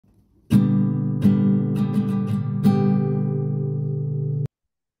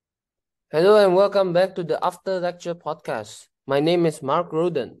Hello and welcome back to the After Lecture podcast. My name is Mark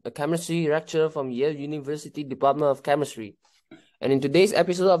Rodan, a chemistry lecturer from Yale University Department of Chemistry. And in today's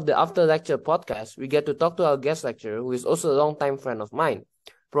episode of the After Lecture podcast, we get to talk to our guest lecturer, who is also a longtime friend of mine,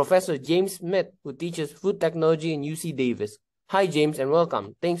 Professor James Smith, who teaches food technology in UC Davis. Hi, James, and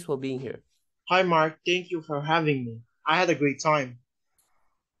welcome. Thanks for being here. Hi, Mark. Thank you for having me. I had a great time.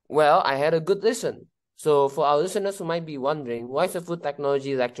 Well, I had a good listen. So, for our listeners who might be wondering, why is a food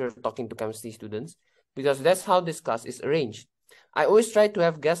technology lecturer talking to chemistry students? Because that's how this class is arranged. I always try to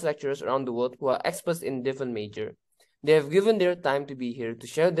have guest lecturers around the world who are experts in different major. They have given their time to be here to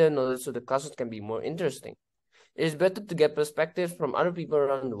share their knowledge so the classes can be more interesting. It is better to get perspectives from other people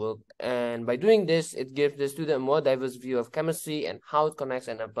around the world, and by doing this, it gives the student a more diverse view of chemistry and how it connects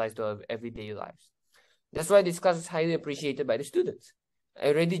and applies to our everyday lives. That's why this class is highly appreciated by the students. Are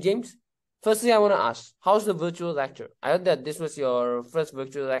you ready, James? Firstly, I want to ask, how's the virtual lecture? I heard that this was your first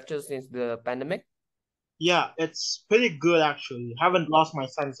virtual lecture since the pandemic. Yeah, it's pretty good actually. Haven't lost my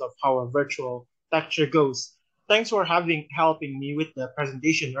sense of how a virtual lecture goes. Thanks for helping me with the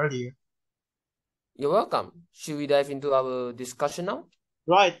presentation earlier. You're welcome. Should we dive into our discussion now?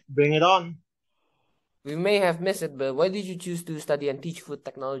 Right, bring it on. We may have missed it, but why did you choose to study and teach food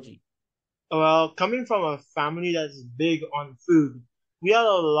technology? Well, coming from a family that's big on food, we had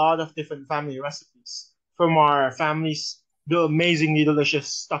a lot of different family recipes. From our families, the amazingly delicious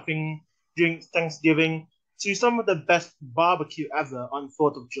stuffing during Thanksgiving to some of the best barbecue ever on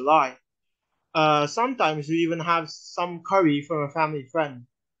 4th of July. Sometimes we even have some curry from a family friend.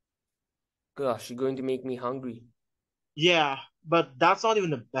 Gosh, you're going to make me hungry. Yeah, but that's not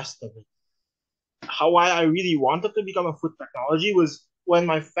even the best of it. Why I really wanted to become a food technology was when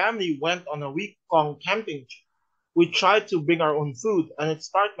my family went on a week-long camping trip. We tried to bring our own food, and it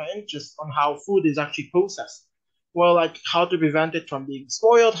sparked my interest on how food is actually processed. Well, like how to prevent it from being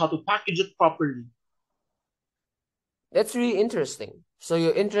spoiled, how to package it properly. That's really interesting. So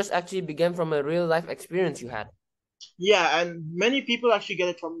your interest actually began from a real life experience you had. Yeah, and many people actually get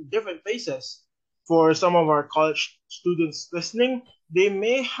it from different places. For some of our college students listening, they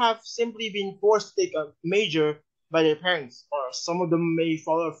may have simply been forced to take a major by their parents, or some of them may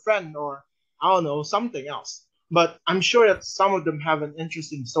follow a friend, or I don't know, something else. But I'm sure that some of them have an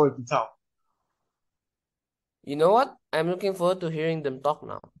interesting story to tell. You know what? I'm looking forward to hearing them talk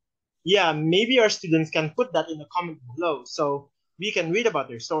now. Yeah, maybe our students can put that in the comment below so we can read about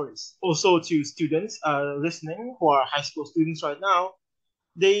their stories. Also, to students listening who are high school students right now,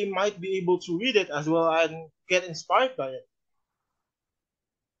 they might be able to read it as well and get inspired by it.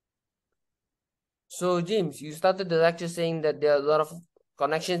 So, James, you started the lecture saying that there are a lot of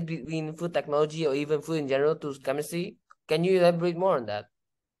connections between food technology or even food in general to chemistry. Can you elaborate more on that?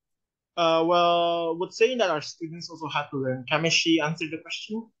 Well, would saying that our students also have to learn chemistry answer the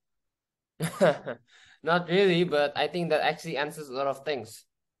question? Not really, but I think that actually answers a lot of things.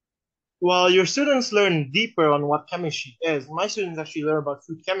 Well, your students learn deeper on what chemistry is. My students actually learn about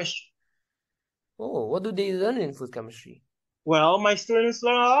food chemistry. Oh, what do they learn in food chemistry? Well, my students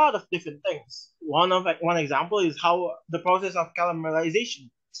learn a lot of different things. One example is how the process of caramelization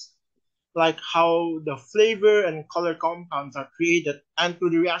works, like how the flavor and color compounds are created and to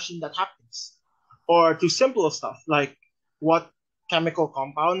the reaction that happens. Or to simple stuff like what chemical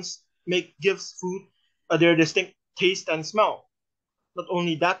compounds make gives food their distinct taste and smell. Not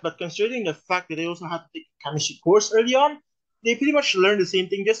only that, but considering the fact that they also had to take a chemistry course early on, they pretty much learn the same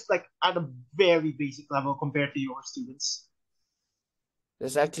thing, just like at a very basic level compared to your students.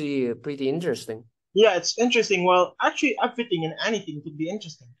 That's actually pretty interesting. Yeah, it's interesting. Well, actually, everything and anything could be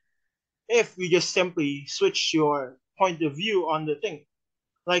interesting if we just simply switch your point of view on the thing.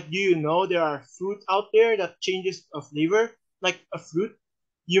 Like, do you know there are fruit out there that changes a flavor? Like a fruit,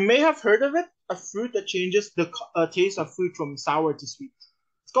 you may have heard of it. A fruit that changes the taste of fruit from sour to sweet.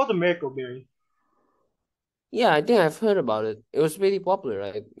 It's called the miracle berry. Yeah, I think I've heard about it. It was pretty popular,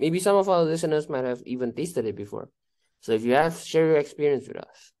 right? Maybe some of our listeners might have even tasted it before. So if you have, share your experience with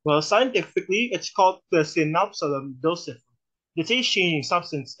us. Well, scientifically, it's called the Synopsilum dulcifer. The taste-changing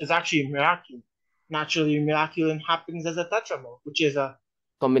substance is actually miraculin. Naturally, miraculin happens as a tetramer, which is a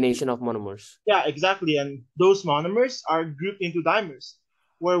Combination of monomers. yeah, exactly. And those monomers are grouped into dimers,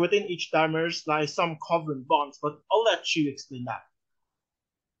 where within each dimers lies some covalent bonds. But I'll let you explain that.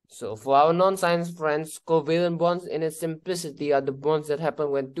 So for our non-science friends, covalent bonds in its simplicity are the bonds that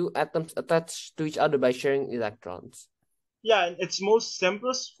happen when two atoms attach to each other by sharing electrons. Yeah, in its most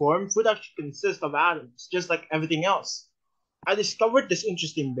simplest form, food actually consists of atoms, just like everything else. I discovered this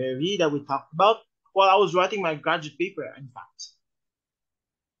interesting berry that we talked about while I was writing my graduate paper, in fact.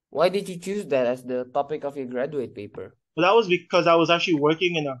 Why did you choose that as the topic of your graduate paper? But that was because I was actually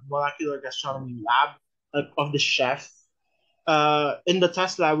working in a molecular gastronomy lab, like of the chef. In the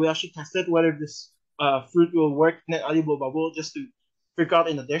test lab, we actually tested whether this fruit will work in an edible bubble just to figure out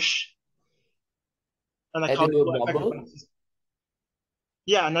in a dish and like how it Edible will affect the bubble. consistency.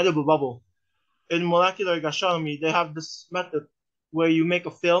 Yeah, an edible bubble. In molecular gastronomy, they have this method where you make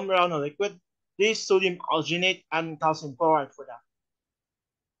a film around a liquid. They use sodium alginate and calcium chloride for that.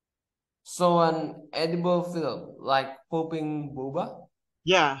 So an edible film, like popping boba.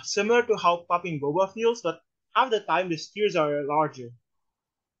 Yeah, similar to how popping boba feels, but half the time the spheres are larger.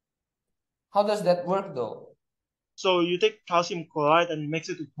 How does that work though? So you take calcium chloride and mix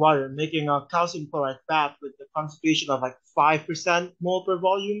it with water, making a calcium chloride bath with the concentration of like 5% mole per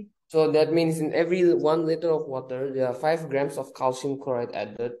volume. So that means in every 1 liter of water, there are 5 grams of calcium chloride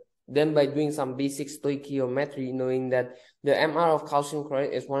added. Then by doing some basic stoichiometry, knowing that the MR of calcium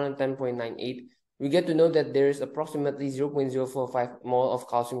chloride is 110.98, we get to know that there is approximately 0.045 mole of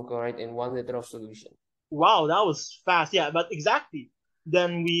calcium chloride in 1 liter of solution. Wow, that was fast. Yeah, but exactly.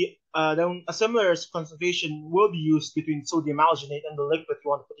 Then a similar concentration will be used between sodium alginate and the liquid you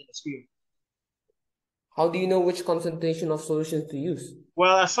want to put in the sphere. How do you know which concentration of solutions to use?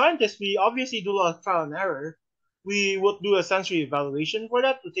 Well, as scientists, we obviously do a lot of trial and error. We would do a sensory evaluation for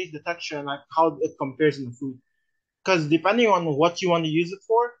that to taste the texture and like how it compares in the food. Because depending on what you want to use it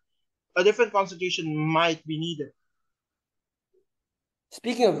for, a different concentration might be needed.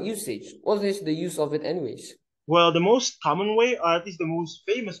 Speaking of usage, what is the use of it anyways? Well, the most common way, or at least the most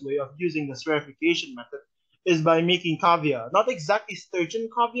famous way of using the spherification method, is by making caviar. Not exactly sturgeon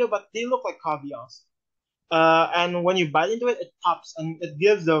caviar, but they look like caviars. And when you bite into it, it pops and it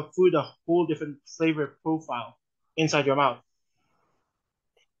gives the food a whole different flavor profile inside your mouth.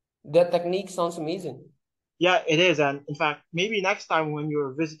 That technique sounds amazing. Yeah, it is. And in fact, maybe next time when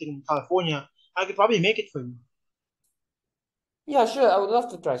you're visiting California, I could probably make it for you. Yeah, sure, I would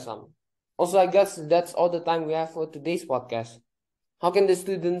love to try some. Also, I guess that's all the time we have for today's podcast. How can the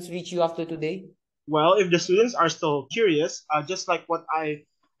students reach you after today? Well, if the students are still curious, just like what I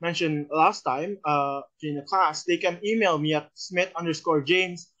mentioned last time during the class, they can email me at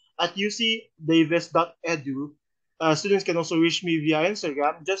smith_james at ucdavis.edu. Students can also reach me via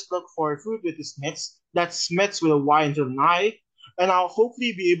Instagram. Just look for Food with the Smiths. That's Smiths with a Y instead of an I. And I'll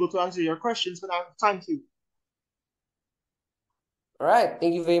hopefully be able to answer your questions when I have time to. All right,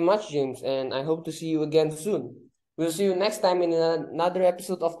 thank you very much, James, and I hope to see you again soon. We'll see you next time in another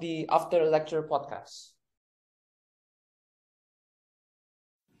episode of the After Lecture podcast.